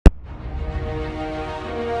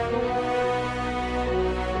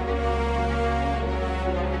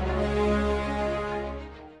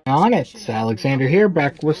On, it's Alexander here,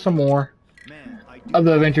 back with some more of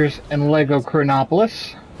the adventures in Lego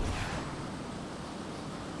Chronopolis.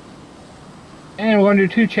 And we're going to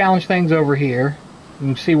do two challenge things over here. You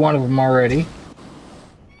can see one of them already.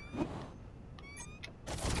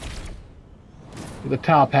 The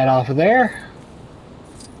top hat off of there.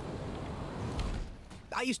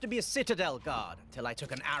 I used to be a citadel guard till I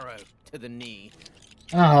took an arrow to the knee.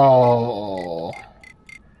 Oh,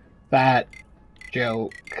 that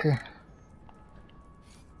joke.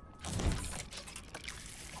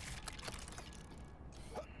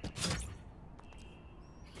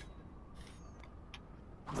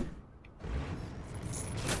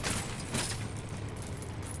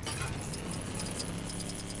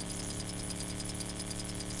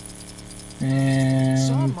 And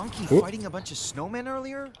saw a monkey fighting a bunch of snowmen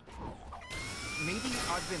earlier. Maybe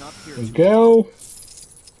I've been up here. There we go.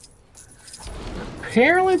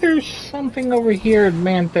 Apparently there's something over here at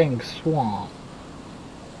Man-Thing Swamp.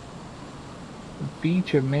 The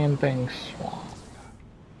beach of Man-Thing Swamp.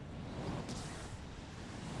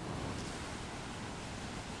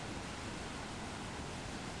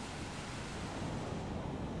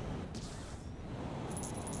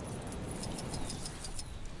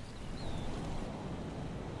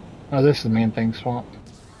 Oh, this is Man-Thing Swamp.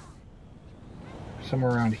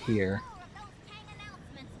 Somewhere around here.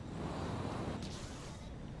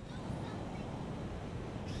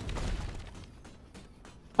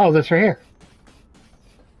 Oh, this right here.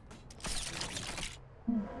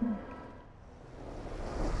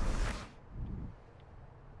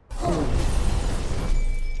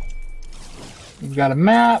 We've got a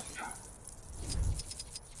map,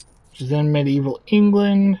 which is in medieval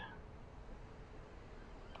England.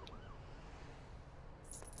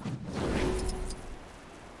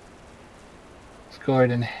 Go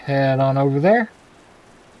ahead and head on over there,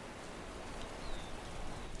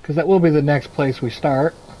 because that will be the next place we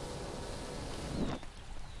start.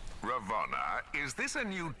 Ravonna, is this a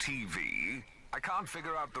new TV? I can't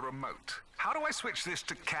figure out the remote. How do I switch this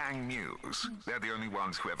to Kang News? They're the only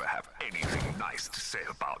ones who ever have anything nice to say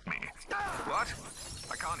about me. What?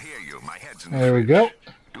 I can't hear you. My head's in the There we fridge.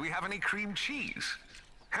 go. Do we have any cream cheese?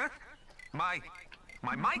 Huh? My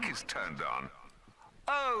mic is turned on.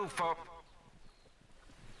 Oh, for...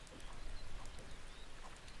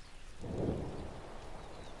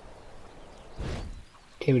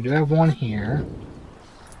 Okay, we do have one here.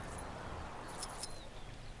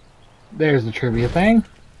 There's the trivia thing.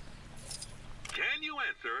 Can you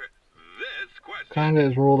answer this question? Kinda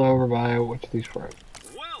is ruled over by which of these four.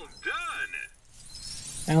 Well done.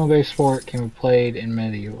 Animal-based sport can be played in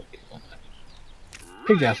medieval England.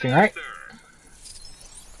 Pig jousting, right? Answer.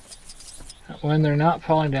 When they're not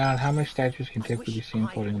falling down, how many statues can typically be seen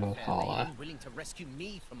floating above Fair Hala? lady willing to rescue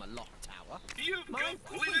me from a locked tower. You've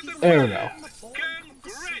completed the There we quiz. go.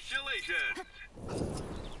 Congratulations.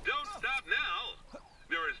 Don't stop now.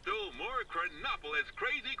 There are still more Chronopolis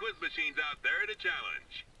crazy quiz machines out there to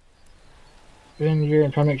challenge. Avenger,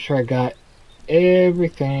 I'm trying to make sure I got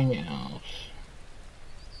everything else.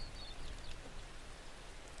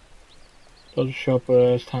 Those will show up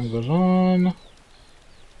as time goes on.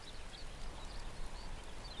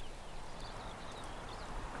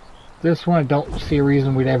 This one, I don't see a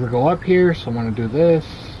reason we'd ever go up here, so I'm going to do this.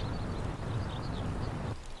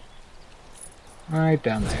 Right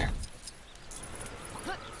down there.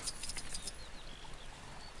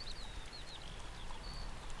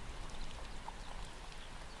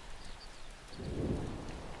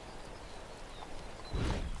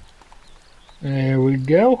 There we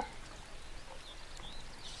go.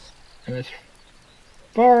 And as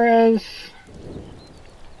far as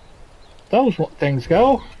those things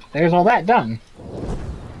go, there's all that done.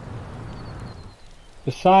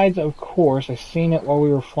 Besides, of course, I seen it while we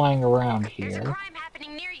were flying around There's a here. crime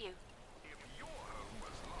happening near you.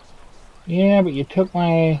 Yeah, but you took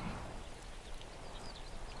my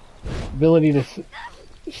ability to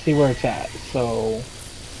see where it's at, so...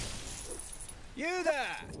 You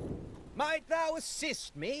there! Might thou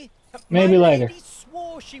assist me? Maybe my later. lady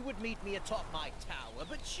swore she would meet me atop my tower,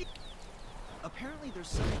 but she... Apparently there's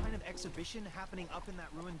some kind of exhibition happening up in that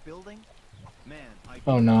ruined building. Man, I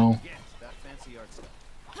Oh no. get that fancy art stuff.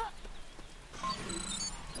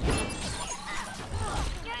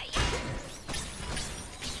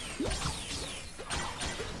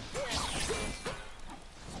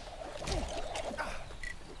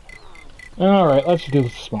 Alright, let's do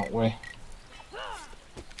this the smart way.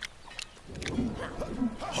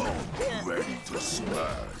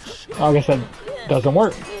 Oh, I guess that doesn't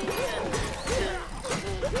work.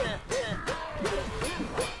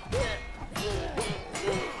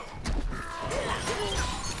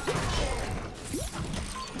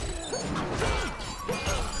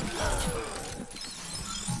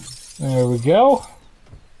 There we go.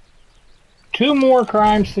 2 more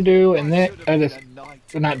crimes to do, and then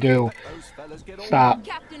not do. Stop.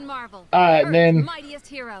 Captain Marvel, then mightiest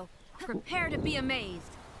hero, prepare to be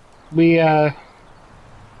amazed.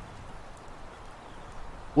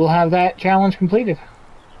 we'll have that challenge completed.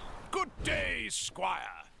 Good day,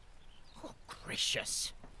 Squire. Oh,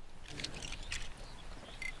 gracious.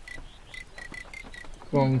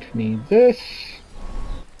 Going to need this.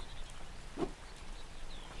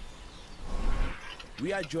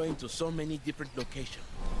 We are joined to so many different locations,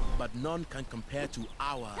 but none can compare to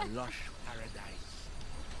our lush paradise.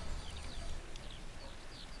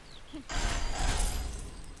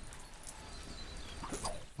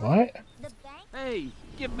 What? Hey,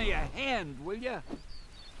 give me a hand, will ya?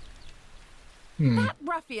 That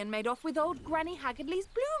ruffian made off with old Granny Haggardly's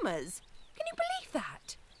bloomers. Can you believe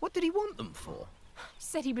that? What did he want them for?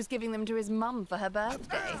 Said he was giving them to his mum for her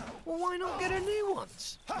birthday. Well, why not get her new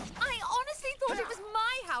ones? I honestly thought it was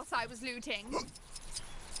my house I was looting.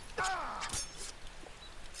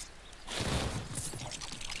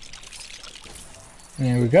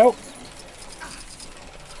 There we go.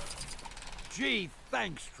 Gee,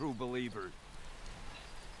 thanks, true believers.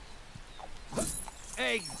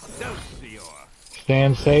 Excelsior!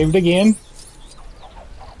 Stand saved again.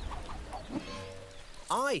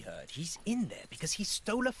 I heard he's in there because he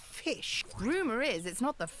stole a fish. Rumor is it's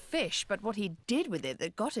not the fish, but what he did with it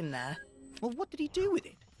that got him there. Well, what did he do with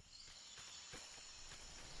it?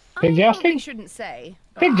 Pig I jousting? probably shouldn't say.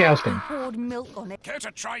 Pig jousting. Poured milk on it. Care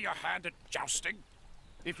to try your hand at jousting?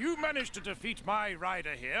 If you manage to defeat my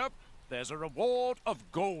rider here, there's a reward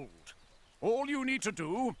of gold. All you need to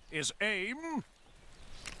do is aim.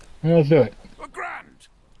 Let's do it. Grand!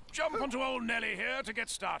 Jump onto old Nelly here to get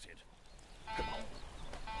started.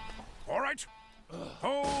 All right.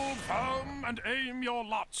 Hold firm and aim your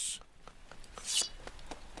lots.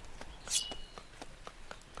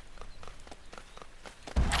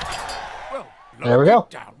 Well, There we go.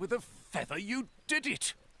 down with a feather, you did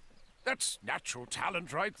it. That's natural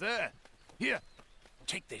talent right there. Here,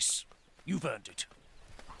 take this. You've earned it.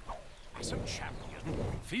 As a champion,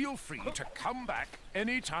 feel free to come back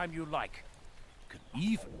anytime you like. You can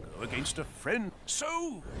even go against a friend.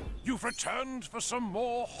 So, you've returned for some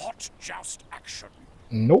more hot joust action.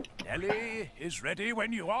 Nope. Nelly is ready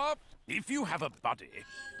when you are. If you have a buddy,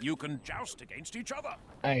 you can joust against each other.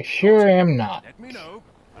 I sure am not. Let me know,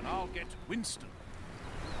 and I'll get Winston.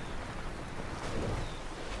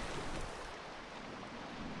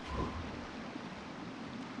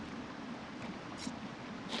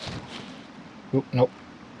 Oop, nope.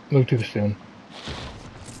 Move too soon.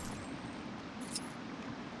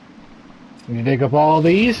 You dig up all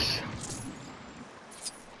these.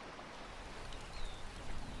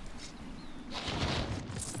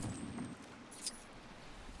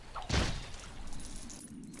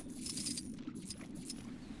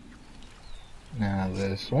 Now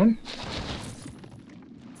this one.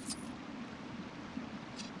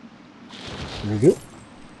 There we go.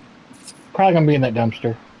 Probably gonna be in that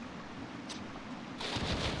dumpster.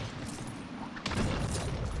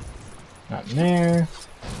 Not in there.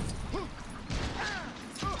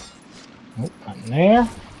 Nope, not in there.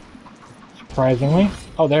 Surprisingly.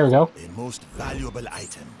 Oh, there we go. A most valuable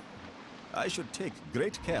item. I should take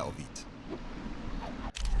great care of it.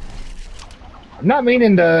 I'm not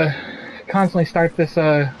meaning to constantly start this,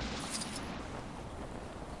 I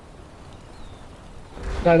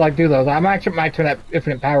like do those. I might turn that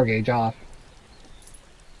infinite power gauge off.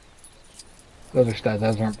 Those are studs,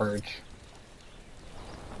 those aren't birds.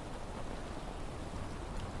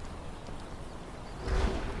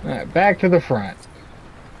 Alright, back to the front.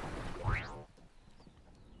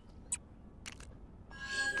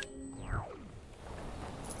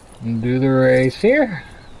 And do the race here.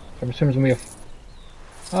 I'm assuming it's gonna be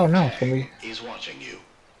a... Oh no, it's gonna be... He's watching you.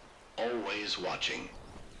 Always watching.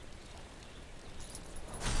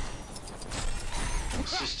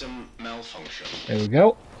 System malfunction. There we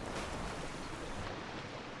go.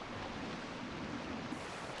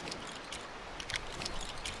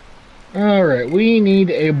 Alright, we need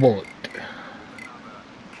a boat.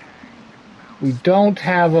 We don't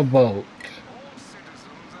have a boat. All citizens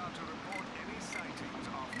are to report any sightings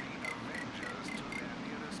of the Avengers to their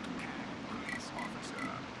nearest Kang police officer.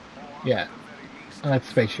 Or Yeah, at the very least, that's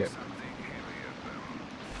spaceship. something heavy at them.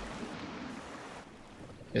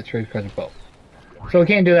 It's ready for the boat. So we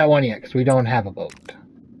can't do that one yet because we don't have a boat. How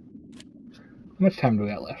much time do we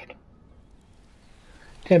got left?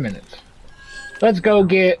 10 minutes. Let's go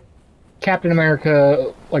get Captain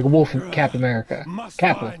America, like Wolf and Captain America.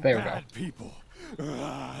 Capitalist, there we go. People.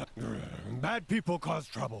 Bad people cause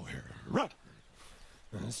trouble here.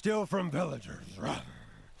 Still from villagers.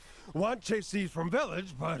 Want chase these from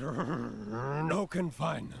village, but no can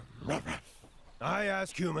find them. I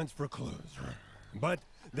ask humans for clues, but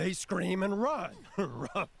they scream and run.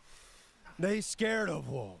 They scared of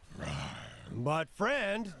wolf. But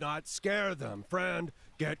friend, not scare them. Friend,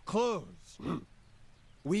 get clues.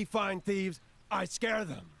 We find thieves, I scare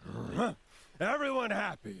them. Everyone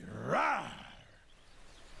happy.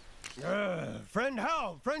 Friend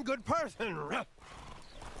help, friend good person.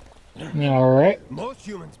 All right. Most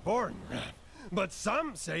humans born, but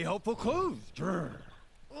some say helpful clues.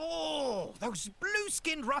 Oh, those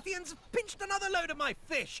blue-skinned ruffians pinched another load of my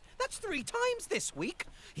fish. That's 3 times this week.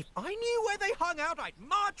 If I knew where they hung out, I'd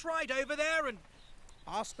march right over there and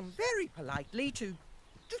ask them very politely to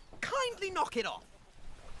just kindly knock it off.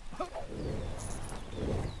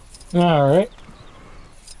 All right.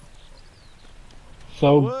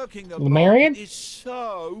 So, Working the Marion? market is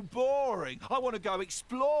so boring. I want to go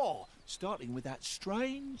explore, starting with that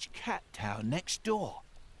strange cat town next door.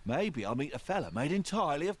 Maybe I'll meet a fella made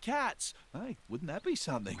entirely of cats. Hey, wouldn't that be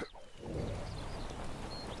something?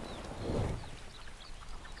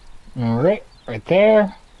 All right, right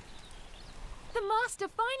there. The master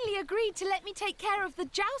finally agreed to let me take care of the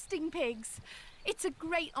jousting pigs. It's a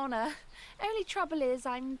great honor. Only trouble is,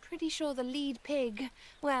 I'm pretty sure the lead pig,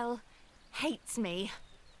 well, hates me.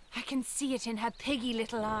 I can see it in her piggy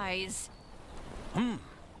little eyes. I'm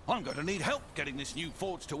going to need help getting this new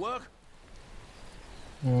forge to work.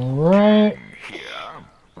 All right. Here,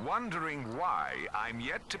 wondering why I'm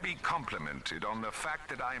yet to be complimented on the fact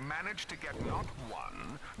that I managed to get not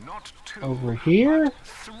 1, not 2, Over here? but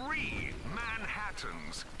 3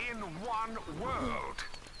 Manhattans in one world.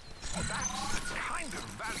 That's the kind of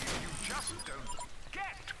value you just don't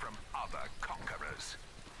get from other conquerors.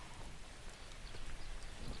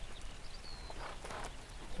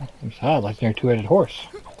 It's odd, like they're a 2-headed horse.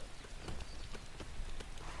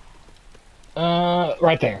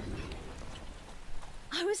 Right there.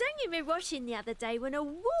 I was hanging my washing the other day when a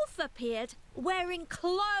wolf appeared wearing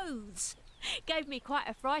clothes. Gave me quite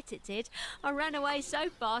a fright, it did. I ran away so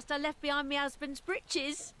fast I left behind my husband's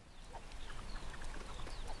breeches.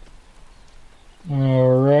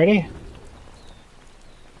 Alrighty.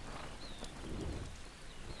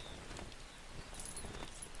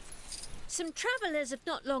 Some travellers have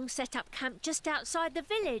not long set up camp just outside the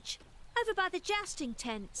village, over by the jousting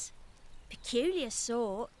tents. Peculiar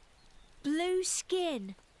sort. Blue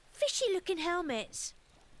skin, fishy-looking helmets.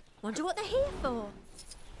 Wonder what they're here for.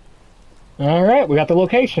 Alright, we got the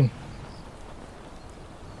location.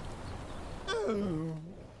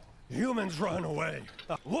 Humans run away.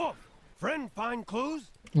 Wolf, friend find clues?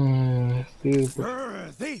 Thief,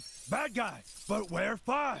 bad guy, but where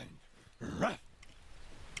find?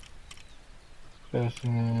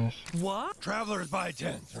 What? Travelers by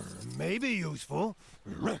tents, maybe useful.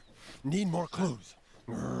 Need more clues.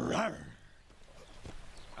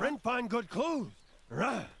 Friend find good clues.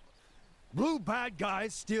 Blue bad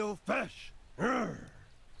guys steal fish. Friend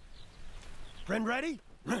ready?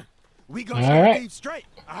 We go Alright. straight.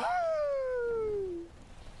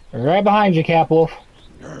 Right behind you, Capwolf.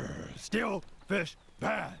 Steal fish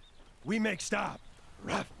bad. We make stop.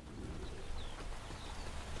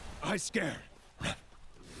 I scared.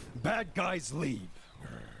 Bad guys leave.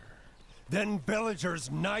 Then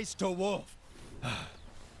villagers nice to wolf.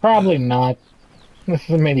 Probably not. This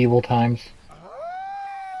is medieval times.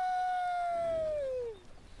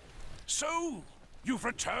 So, you've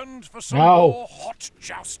returned for some No. more hot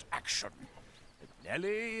joust action.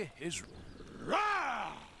 Nellie is...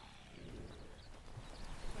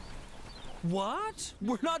 What?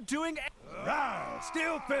 We're not doing...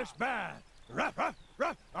 Steal fish bad.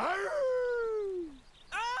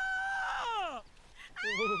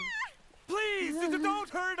 Please, don't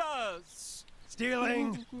hurt us!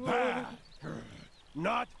 Stealing bad.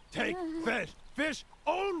 Not take fish. Fish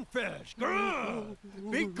own fish.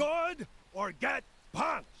 Be good or get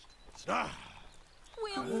punched.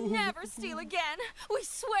 We'll never steal again. We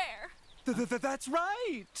swear. That's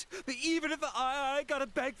right. Even if I gotta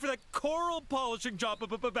beg for that coral polishing job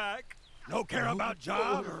back. No care about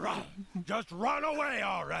job. Just run away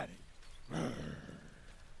already.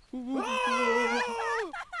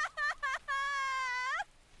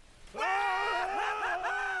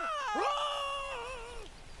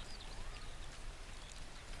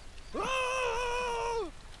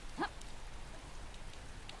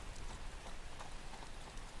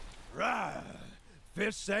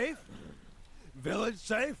 Fish safe, village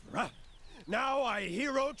safe. Now I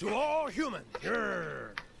hero to all humans.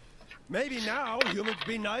 Maybe now humans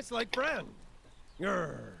be nice like friends.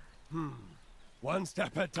 One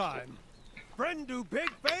step at a time. Friend do big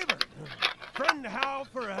favor. Friend how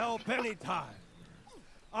for help anytime.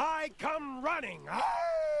 I come running.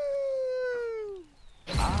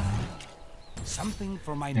 Something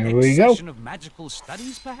for my There next we go. session of magical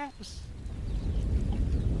studies, perhaps?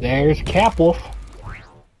 There's Capwolf.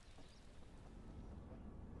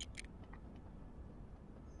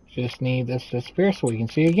 Just need this disappear so we can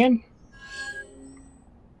see again.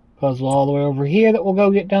 Puzzle all the way over here that we'll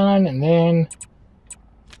go get done, and then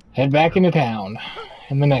head back into town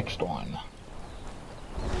in the next one.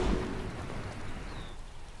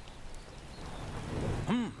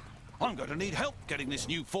 I'm going to need help getting this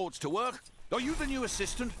new forge to work. Are you the new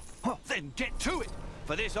assistant? Huh, then get to it.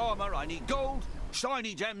 For this armor, I need gold,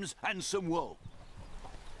 shiny gems, and some wool.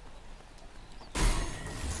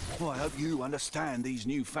 Well, I hope you understand these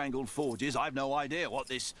newfangled forges. I've no idea what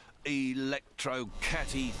this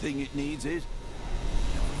electro-catty thing it needs is.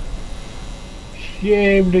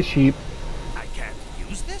 Shave the sheep. I can't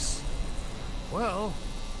use this? Well,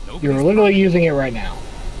 You're literally using it right now.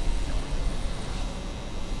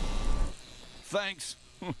 Thanks.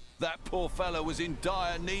 That poor fellow was in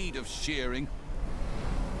dire need of shearing.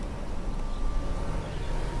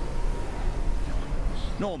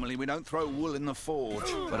 Normally we don't throw wool in the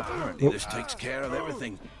forge, but apparently this takes care of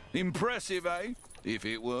everything. Impressive, eh? If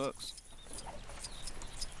it works.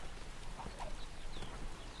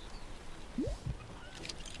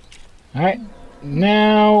 Alright,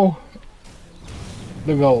 now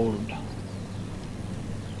the gold.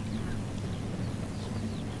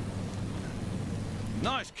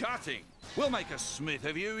 Nice cutting. We'll make a smith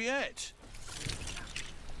of you yet.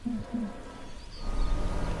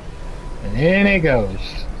 And in it goes.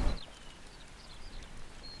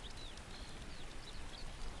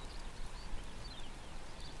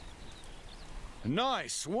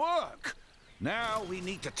 Nice work. Now we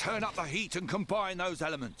need to turn up the heat and combine those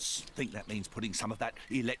elements. Think that means putting some of that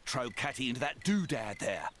electro-catty into that doodad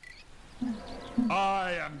there.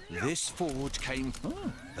 I am... This forge came...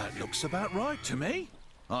 Oh, that looks about right to me,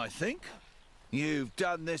 I think. You've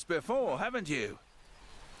done this before, haven't you?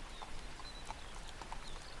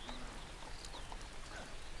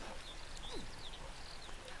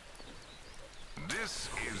 This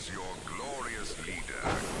is your glorious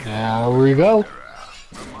leader. There we go.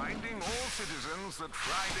 Reminding all citizens that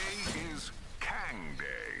Friday is Kang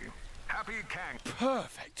Day. Happy Kang.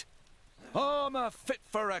 Perfect. Armor fit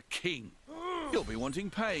for a king. You'll be wanting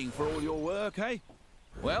paying for all your work, eh?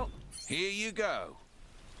 Well, here you go.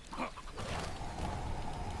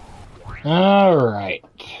 Alright.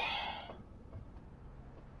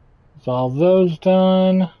 That's all those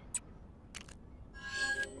done.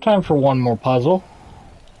 Time for one more puzzle.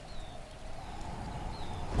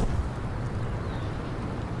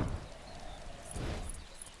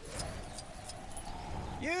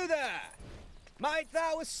 You there! Might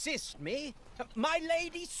thou assist me? My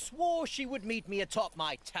lady swore she would meet me atop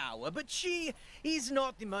my tower, but she is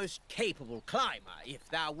not the most capable climber. If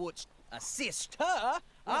thou wouldst assist her,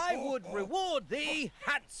 I would reward thee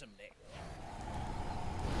handsomely.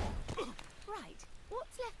 Right,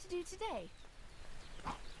 what's left to do today?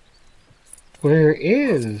 Where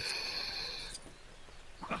is?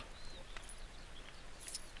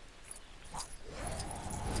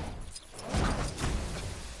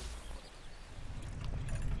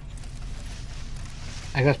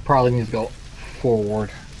 I guess probably needs to go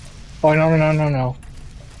forward. Oh, no.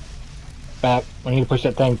 Back. We need to push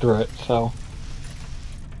that thing through it, so.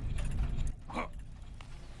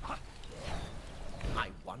 I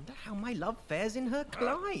wonder how my love fares in her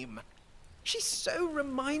climb. She so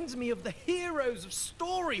reminds me of the heroes of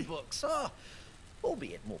storybooks,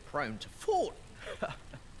 albeit more prone to falling.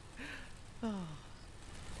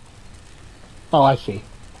 Oh, I see.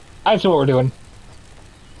 I see what we're doing.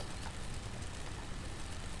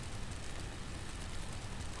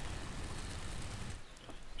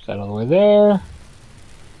 Set all the way there.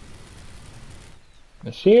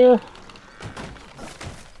 This here.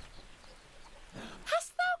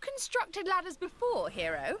 Hast thou constructed ladders before,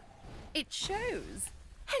 hero? It shows.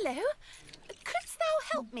 Hello? Couldst thou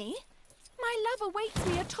help me? My love awaits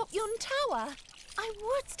me atop yon tower. I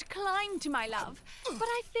would climb to my love, but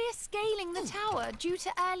I fear scaling the tower due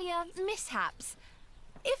to earlier mishaps.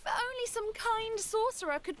 If only some kind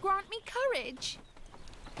sorcerer could grant me courage.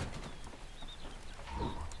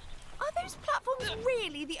 Are those platforms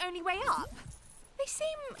really the only way up? They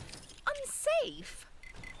seem unsafe.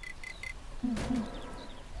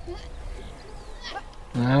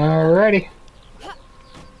 Alrighty.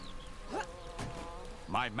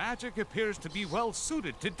 My magic appears to be well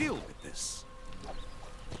suited to deal with this.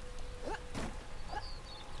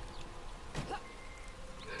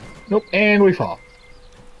 Nope, and we fall.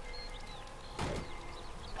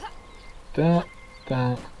 Da,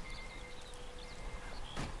 da.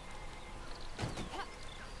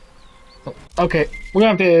 Oh, okay, we're gonna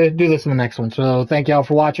have to do this in the next one. So thank y'all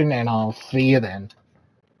for watching, and I'll see you then.